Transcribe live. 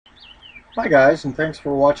Hi guys, and thanks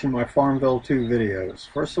for watching my Farmville 2 videos.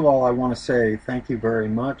 First of all, I want to say thank you very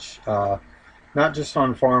much. Not just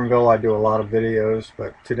on Farmville, I do a lot of videos,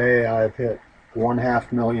 but today I've hit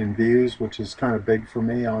 1.5 million views, which is kind of big for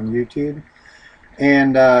me on YouTube.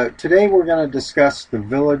 And today we're going to discuss the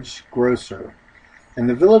Village Grocer. And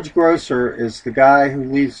the Village Grocer is the guy who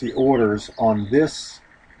leaves the orders on this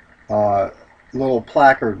uh, little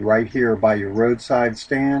placard right here by your roadside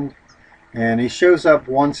stand. And he shows up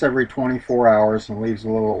once every 24 hours and leaves a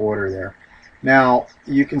little order there. Now,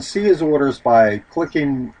 you can see his orders by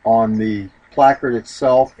clicking on the placard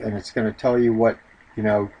itself, and it's going to tell you what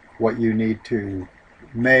you need to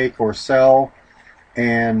make or sell.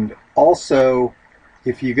 And also,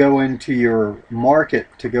 if you go into your market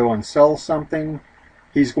to go and sell something,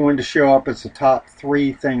 he's going to show up as the top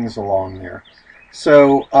 3 things along there.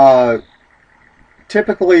 So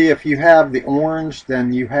typically, if you have the orange,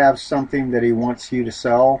 then you have something that he wants you to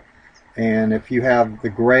sell. And if you have the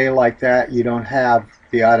gray like that, you don't have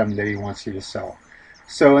the item that he wants you to sell.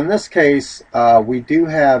 So in this case, we do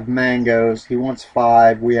have mangoes. He wants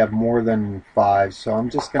 5. We have more than 5. So I'm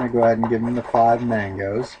just going to go ahead and give him the 5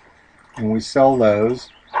 mangoes. And we sell those.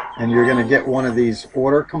 And you're going to get one of these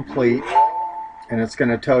order complete. And it's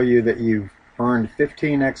going to tell you that you've earned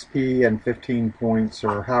 15 XP and 15 points,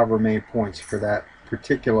 or however many points for that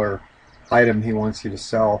particular item he wants you to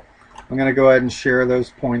sell. I'm going to go ahead and share those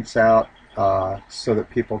points out so that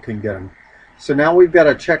people can get them. So now we've got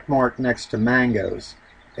a check mark next to mangoes,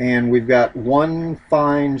 and we've got 1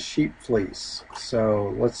 fine sheep fleece.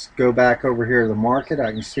 So let's go back over here to the market.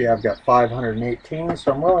 I can see I've got 518,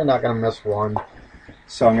 so I'm really not going to miss one.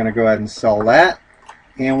 So I'm going to go ahead and sell that.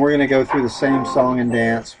 And we're going to go through the same song and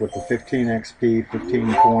dance with the 15 XP,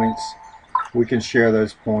 15 points. We can share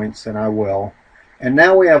those points, and I will. And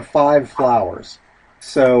now we have 5 flowers.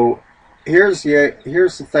 So here's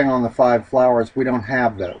the thing on the 5 flowers. We don't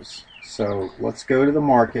have those. So let's go to the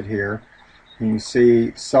market here. And you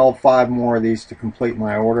see, sell 5 more of these to complete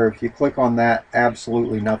my order. If you click on that,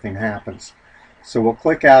 absolutely nothing happens. So we'll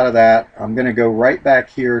click out of that. I'm going to go right back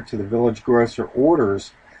here to the Village Grocer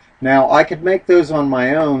orders. Now, I could make those on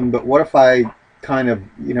my own, but what if I kind of,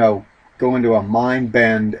 go into a mind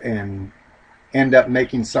bend and end up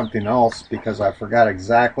making something else because I forgot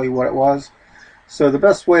exactly what it was? So the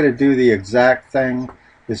best way to do the exact thing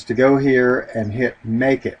is to go here and hit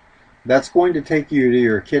Make It. That's going to take you to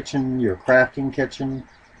your kitchen, your crafting kitchen,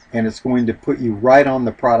 and it's going to put you right on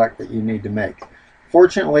the product that you need to make.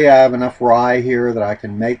 Fortunately, I have enough rye here that I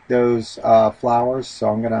can make those flowers, so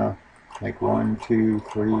I'm going to make 1, 2,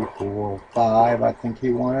 3, 4, 5, I think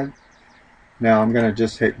he wanted. Now I'm going to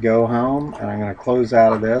just hit go home, and I'm going to close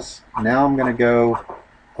out of this. Now I'm going to go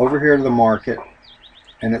over here to the market,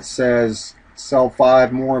 and it says sell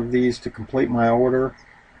 5 more of these to complete my order.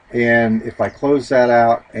 And if I close that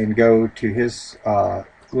out and go to his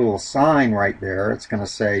little sign right there, it's going to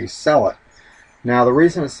say sell it. Now the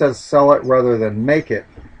reason it says sell it rather than make it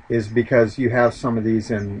is because you have some of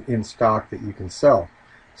these in stock that you can sell.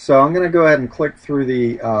 So I'm going to go ahead and click through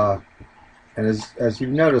the, and as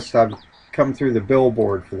you've noticed, I've come through the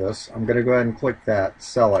billboard for this. I'm going to go ahead and click that,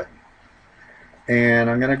 sell it. And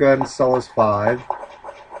I'm going to go ahead and sell his 5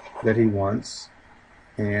 that he wants.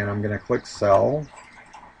 And I'm going to click sell.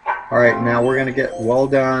 Alright, now we're going to get well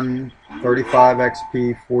done, 35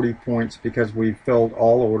 XP, 40 points because we've filled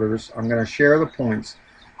all orders. I'm going to share the points.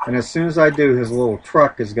 And as soon as I do, his little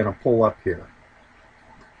truck is going to pull up here.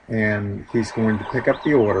 And he's going to pick up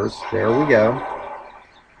the orders. There we go.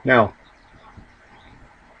 Now,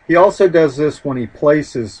 he also does this when he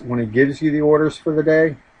gives you the orders for the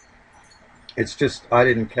day. It's just, I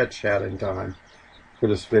didn't catch that in time for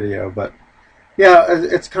this video, but yeah,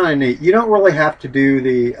 it's kind of neat. You don't really have to do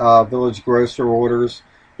the Village Grocer orders.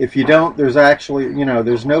 If you don't, there's actually,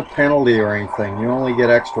 there's no penalty or anything. You only get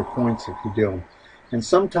extra points if you do them. And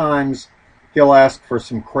sometimes he'll ask for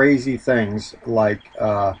some crazy things like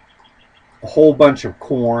a whole bunch of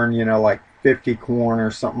corn, like 50 corn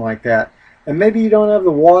or something like that. And maybe you don't have the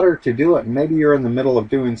water to do it. Maybe you're in the middle of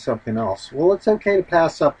doing something else. Well, it's okay to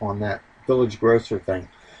pass up on that Village Grocer thing.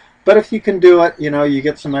 But if you can do it, you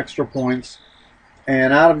get some extra points.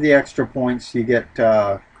 And out of the extra points, you get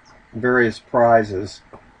various prizes.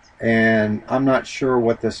 And I'm not sure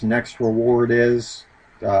what this next reward is.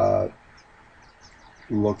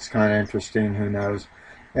 Looks kind of interesting, who knows.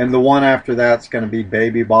 And the one after that's going to be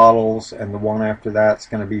baby bottles, and the one after that's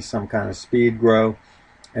going to be some kind of speed grow.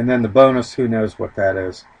 And then the bonus, who knows what that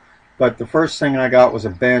is. But the first thing I got was a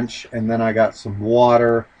bench, and then I got some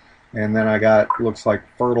water, and then I got, looks like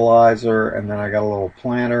fertilizer, and then I got a little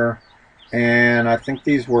planter, And I think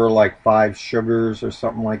these were like 5 sugars or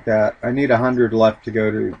something like that. I need 100 left to go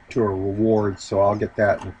to a reward, so I'll get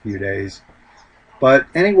that in a few days. But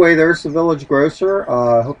anyway, there's the Village Grocer.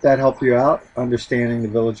 I hope that helped you out, understanding the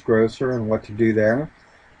Village Grocer and what to do there.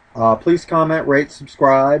 Please comment, rate,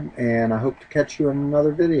 subscribe, and I hope to catch you in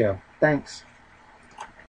another video. Thanks.